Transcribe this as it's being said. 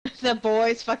The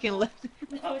boys fucking left.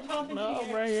 No, Jonathan's No, I'm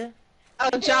here. right here.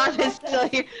 Oh, Jonathan's still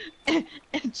here.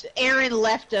 Aaron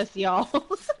left us, y'all.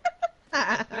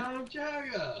 Oh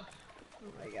Jagga.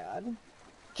 my god.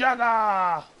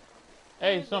 Jagga!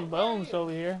 Hey, some bones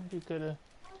over here. You could've.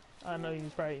 I know you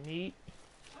probably need.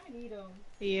 I need them.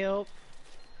 Yep.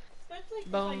 Especially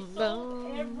because Boom, I sold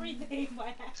boom. everything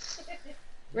by accident.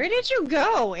 Where did you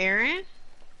go, Aaron?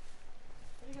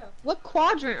 Where'd you go? What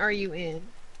quadrant are you in?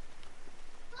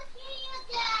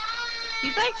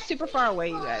 He's like super far away,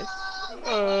 you guys.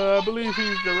 I believe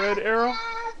he's the red arrow.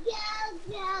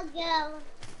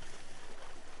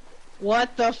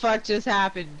 What the fuck just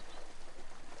happened?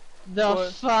 The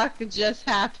What? fuck just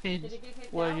happened? Did it get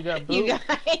kicked Well, out? you got boot. You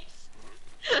guys.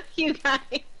 You guys.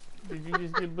 Did you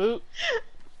just get boot?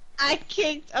 I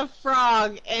kicked a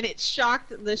frog and it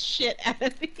shocked the shit out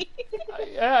of me.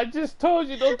 I just told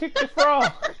you don't kick the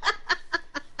frog.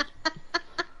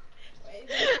 Wait,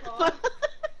 is it a frog?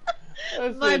 I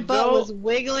My said, butt don't- was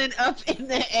wiggling up in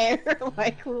the air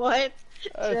like what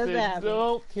I just said, happened?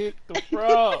 don't kick the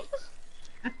frogs.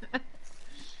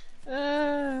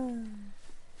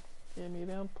 Give me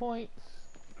them points.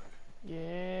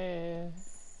 Yeah.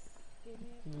 Give me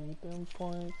a Give me break. them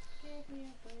points. Give me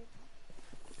a break.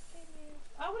 Give me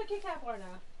a... I want to kick that far now.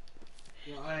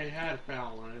 Well, I had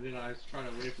found one, and then I was trying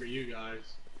to wait for you guys.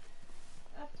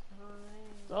 That's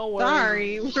fine. Don't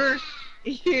worry. Sorry,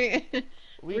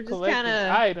 We we're just collected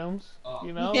kinda- items, Oh.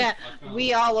 you know? yeah, I found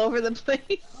we one. all over the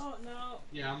place. Oh no.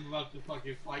 Yeah, I'm about to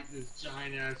fucking fight this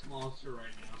giant ass monster right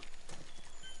now.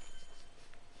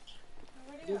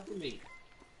 Where'd it Good go? for me.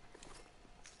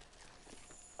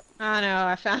 I know.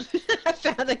 I found I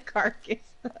found a carcass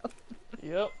though.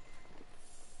 Yep.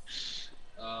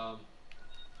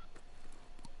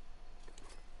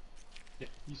 Yeah,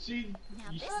 you see, Now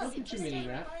you this look is at your mini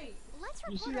map. Right. Let's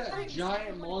You see report our that findings giant to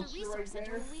one of the monster right resource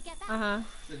center there? when we get back. Uh huh.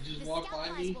 That just The walked by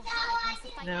scout me. flies will fly once the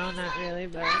fight No, begins. not really,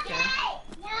 but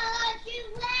okay.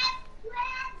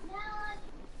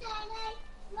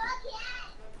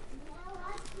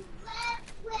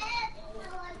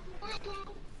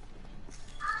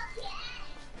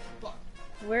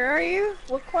 Where are you?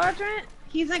 What quadrant?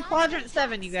 He's in quadrant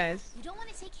 7, you guys. You don't want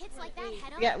to take hits like that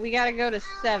head on. Yeah, we gotta go to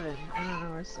 7. I don't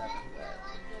know where 7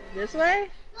 is. This way?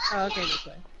 Oh, okay, this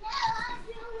way.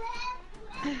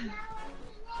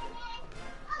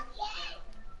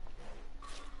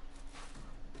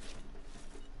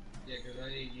 Yeah, because I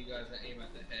need you guys to aim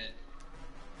at the head.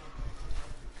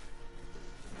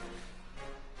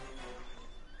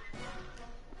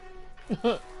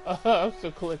 I'm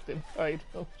still collecting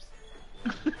items.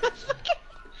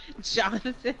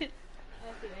 Jonathan. I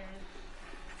see Aaron.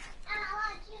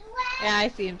 Yeah, I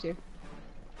see him too.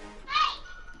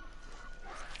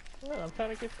 Well, I'm trying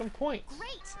to get some points.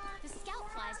 Great! The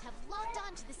scout flies have locked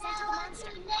on to the scent of the monster.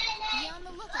 Be on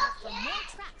the lookout for more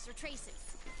tracks or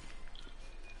traces.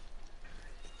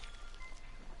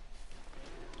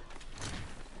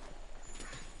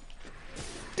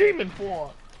 Demon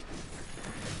form!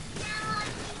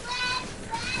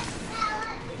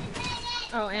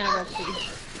 Oh, Annabelle,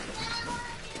 please.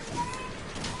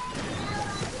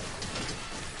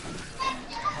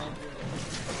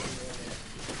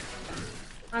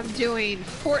 I'm doing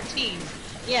 14.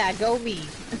 Yeah, go me.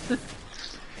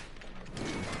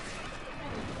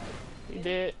 He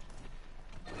did.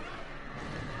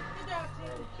 Good job,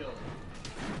 too. Kill him.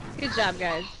 Good job,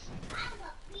 guys.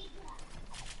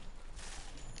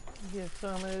 Get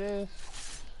some of this.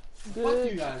 Fuck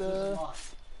Good you guys, this is stuff.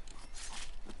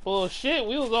 mine. Bullshit,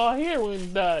 we was all here when he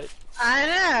died. I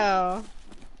know.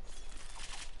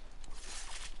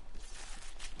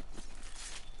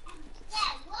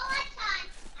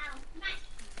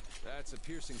 That's a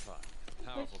piercing pot.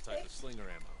 Powerful type of slinger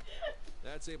ammo.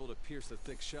 That's able to pierce the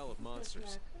thick shell of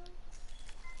monsters.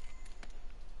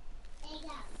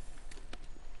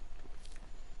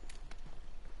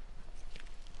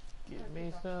 Give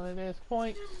me some of this.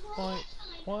 Points, points,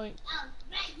 points.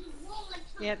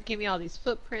 Yep, give me all these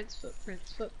footprints,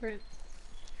 footprints, footprints.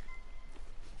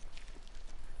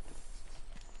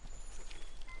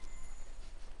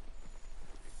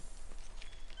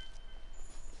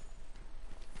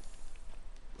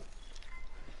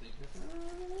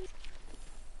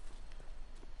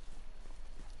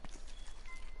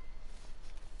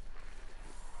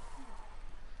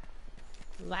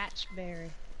 Latchberry.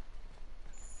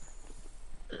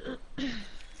 Oh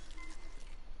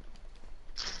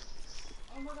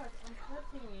my gosh, I'm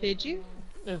touching it. Did you?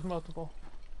 There's multiple.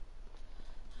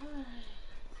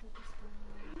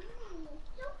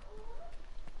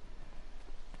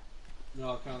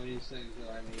 No, I found these things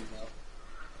that I need though.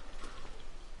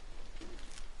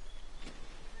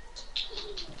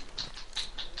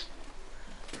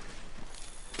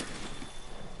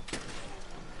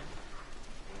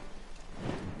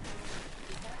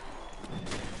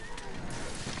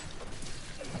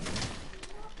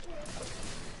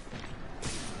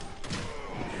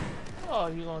 Oh,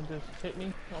 you gonna just hit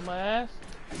me on my ass?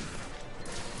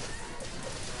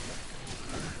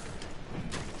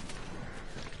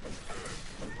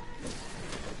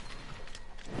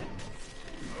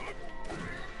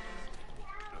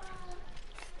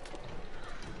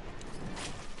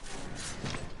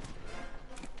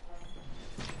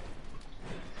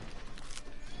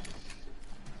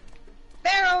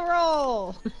 Barrel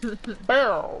roll!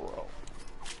 Barrel roll.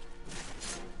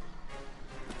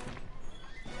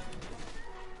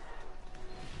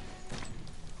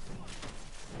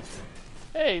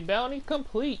 Hey, bounty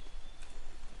complete.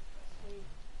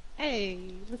 Hey,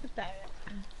 look at that.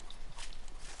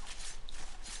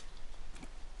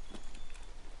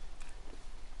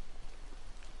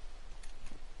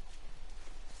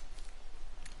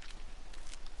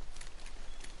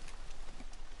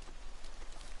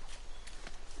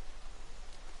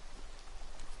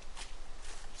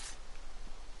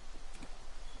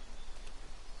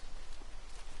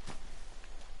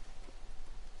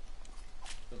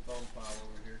 The bone pile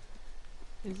over here.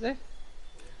 Is there?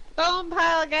 Bone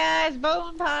pile, guys!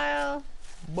 Bone pile!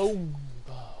 Boom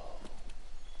pow.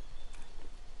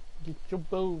 Get your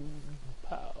bone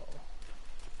pow.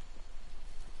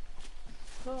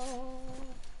 Oh.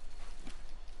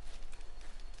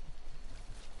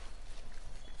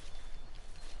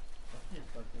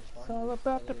 It's all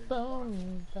about the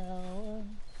bone power.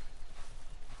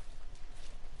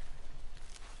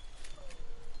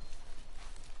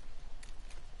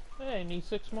 Hey, need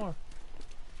 6 more.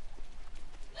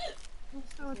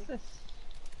 Oh, what's this?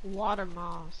 Water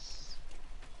moss.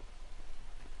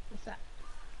 What's that?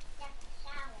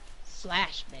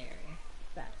 Slashberry.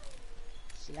 What's that?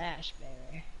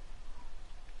 Slashberry.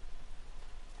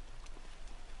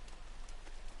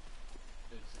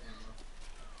 It's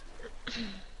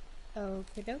ammo.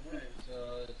 Okie dokie. Alright, so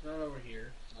it's not over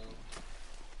here, so.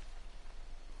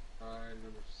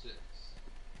 Number 6.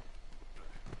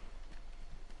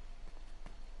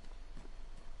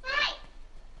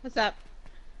 What's up?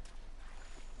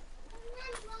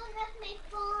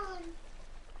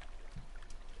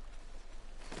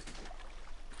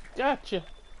 Gotcha.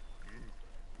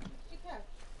 She catch.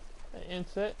 An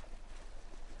insect.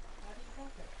 How do you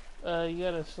catch it? You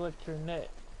gotta select your net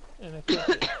and equip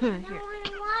it. Here.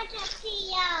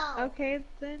 Okay,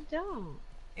 then don't.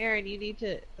 Aaron, you need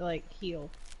to, like, heal.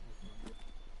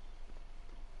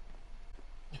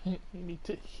 You need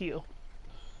to heal.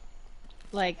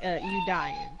 Like, you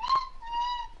dying.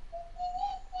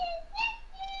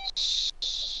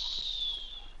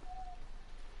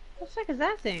 What the fuck is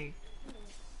that thing?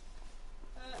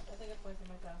 I think I poisoned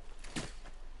myself.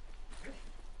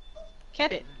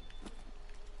 Catch it.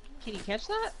 Can you catch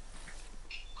that?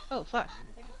 Oh, fuck.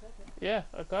 I think I took it. Yeah,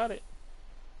 I got it.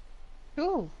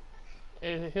 Cool.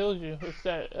 It heals you. It's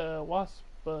that wasp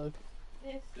bug.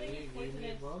 This Did thing he is give me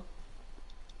a poisonous. bug?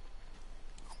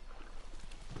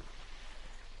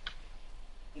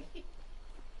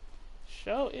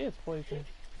 Show is poison.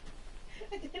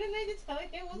 Didn't I just tell you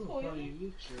it was Ooh, probably poison?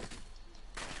 unique shirt.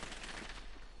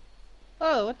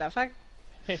 Oh, what the fuck?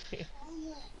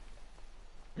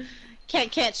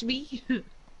 Can't catch me.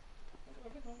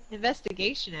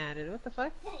 Investigation added. What the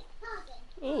fuck?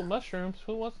 Ooh, mushrooms.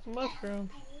 Who wants the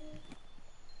mushrooms?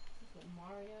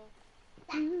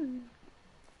 Mario.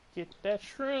 Get that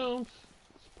shrooms.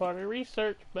 It's part of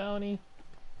research, bounty.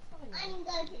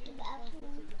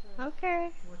 Okay.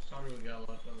 How much time do we got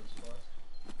left on this quest?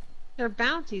 They're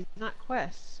bounties, not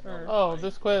quests. Or Oh,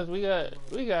 this quest we got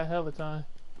hell of time.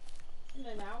 In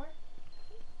an hour?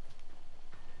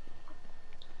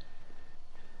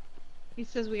 he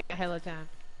says we got hella time.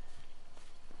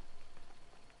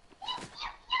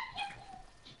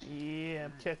 Yeah,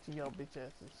 I'm catching y'all bitch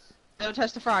asses. Don't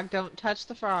touch the frog. Don't touch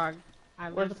the frog.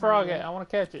 Where's the frog at? I want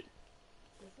to catch it.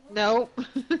 Nope.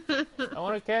 I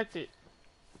want to catch it.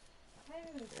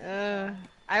 I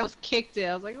almost kicked it.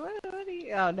 I was like, what are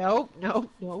you? Oh, nope, nope,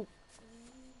 nope.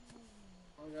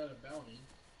 I got a bounty.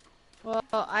 Well,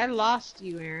 I lost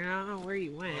you, Aaron. I don't know where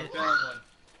you I went. found one.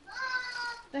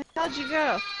 Where the hell'd you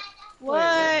go?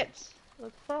 What?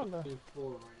 Where's the frog go? Two,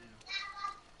 4 right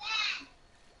now.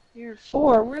 You're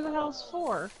 4. Where the hell's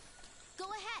 4? Go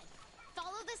ahead.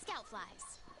 Follow the scout flies.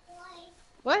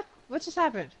 What? What just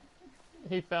happened?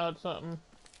 He found something.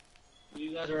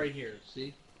 You guys are right here,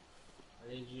 see?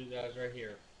 I need you guys right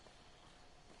here.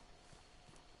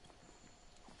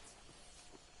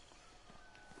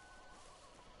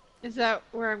 Is that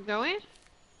where I'm going?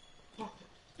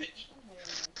 Bitch.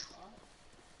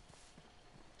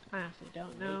 I honestly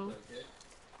don't know.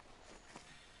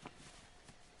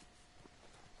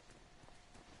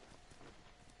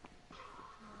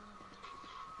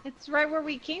 Okay. It's right where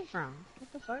we came from.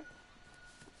 What the fuck?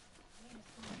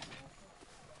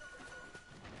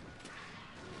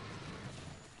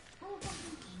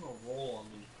 Just gonna roll on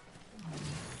me.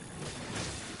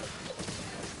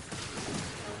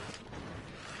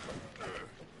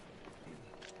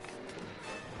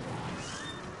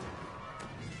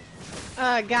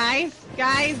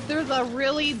 Guys, there's a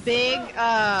really big, it's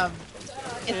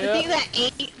the thing that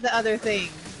ate the other thing.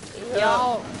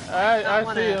 Y'all, I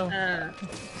wanna, see him.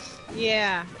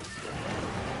 Yeah.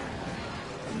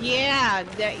 Yeah,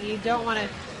 that you don't want to.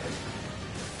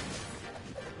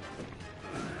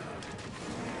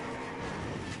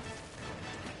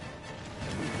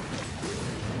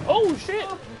 Oh shit!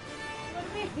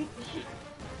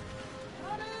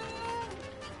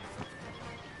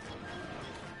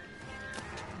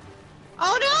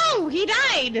 Oh no, he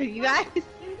died, you guys. Did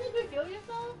you kill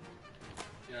yourself?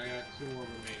 Yeah, I got 2 more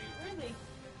remaining. Really?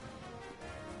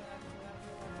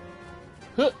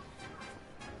 Huh.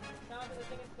 Sounds like the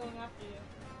thing is going after you.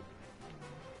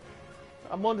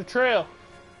 I'm on the trail.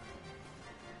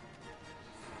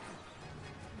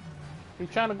 He's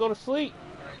trying to go to sleep.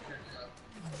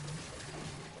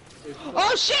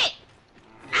 Oh shit!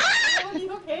 Ah! Are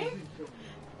you okay?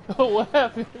 What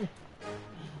happened?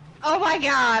 Oh my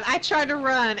god, I tried to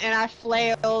run and I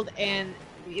flailed and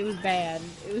it was bad.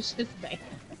 It was just bad.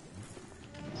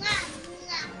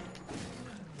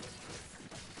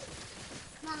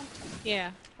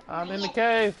 Yeah. I'm in the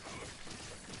cave.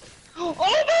 Oh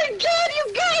my god,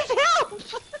 you guys help!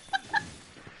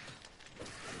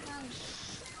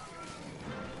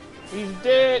 He's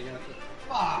dead.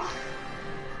 Fuck!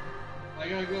 I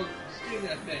gotta go skin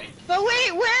that thing. But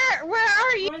wait, where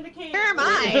are you? We're in the cave. Where am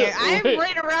I? I'm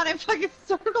running around in fucking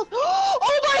circles.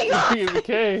 Oh my god! He's in the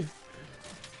cave.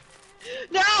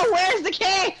 No, where's the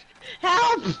cave?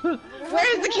 Help!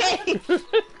 Where's the cave?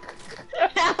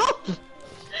 Help!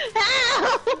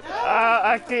 Help!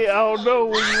 I can't. I don't know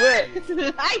where you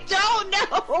at. I don't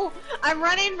know. I'm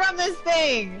running from this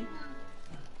thing.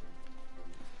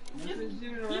 Nothing's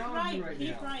doing Keep around right, you right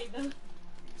keep now. right.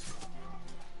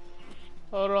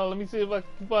 Hold on. Let me see if I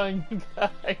can find you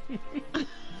guys.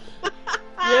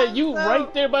 Yeah, you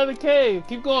right there by the cave.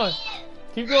 Keep going.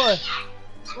 Keep going.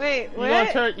 Wait, You gonna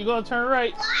what? turn? You gonna turn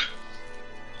right?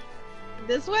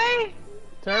 This way?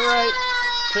 Turn right.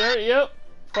 Turn. Yep.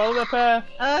 Follow that path.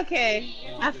 Okay,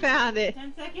 I found it.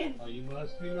 10 seconds. Oh, you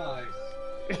must be nice.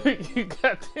 You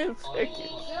got 10 Oh, seconds.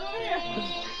 Get over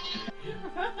here.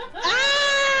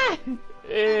 Ah!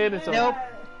 And it's Nope.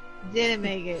 Didn't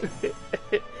make it.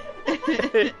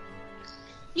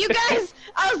 You guys,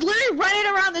 I was literally running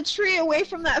around the tree away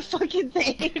from that fucking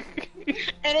thing.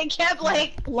 And it kept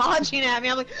like lodging at me.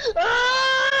 I'm like,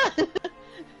 ah!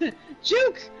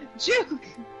 Juke! Juke!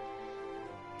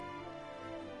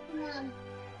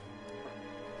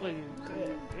 Look at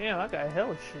that. Damn, I got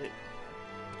hella shit.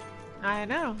 I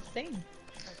know, same.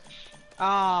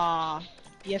 Aw,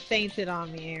 you fainted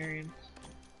on me, Aaron.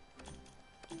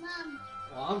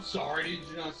 Well, I'm sorry. Did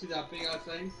you not see that big ass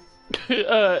thing?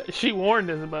 She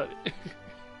warned us about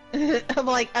it. I'm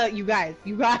like, you guys.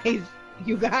 And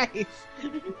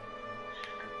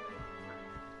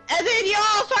then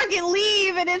y'all fucking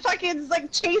leave and it fucking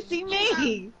like chasing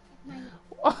me.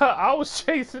 I was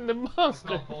chasing the monster.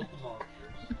 No, both the monsters.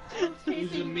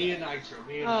 Using me and Nitro.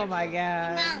 Oh my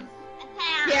god.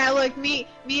 Yeah, look, me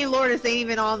and Lourdes ain't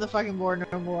even on the fucking board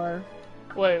no more.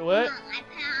 Wait, what?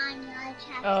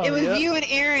 Oh, It was yep. you and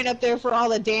Aaron up there for all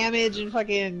the damage and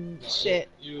fucking shit.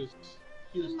 He was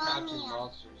catching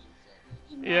monsters.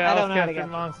 Yeah, I I don't was know how to catching get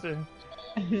monster.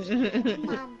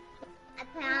 Mom, I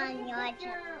put on your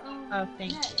chair. Oh,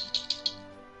 thank you. Is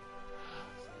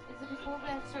it before we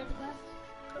start the class?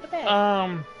 Go to bed.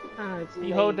 Oh, it's You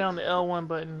late. hold down the L1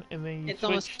 button and then you It's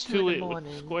almost switch 2 to in it the with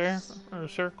morning. square or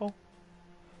circle.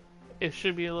 It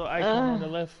should be a little icon on the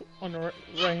left, on the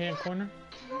right hand corner,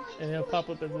 and it'll pop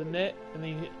up as a net, and then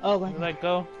you hit, Oh my god. let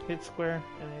go, hit square,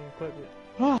 and then equip it.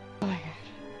 Oh my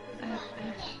god.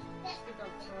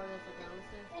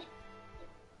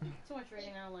 Too much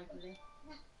reading, I don't like reading.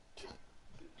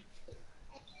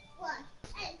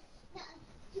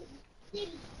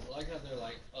 I like how they're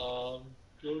like, go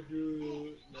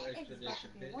do the expedition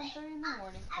bit. 1:30 in the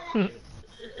morning.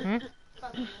 Hmm?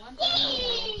 Fucking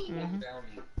 1:30 in the morning.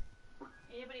 Bounty.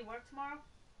 Anybody work tomorrow?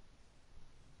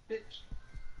 Bitch.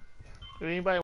 If anybody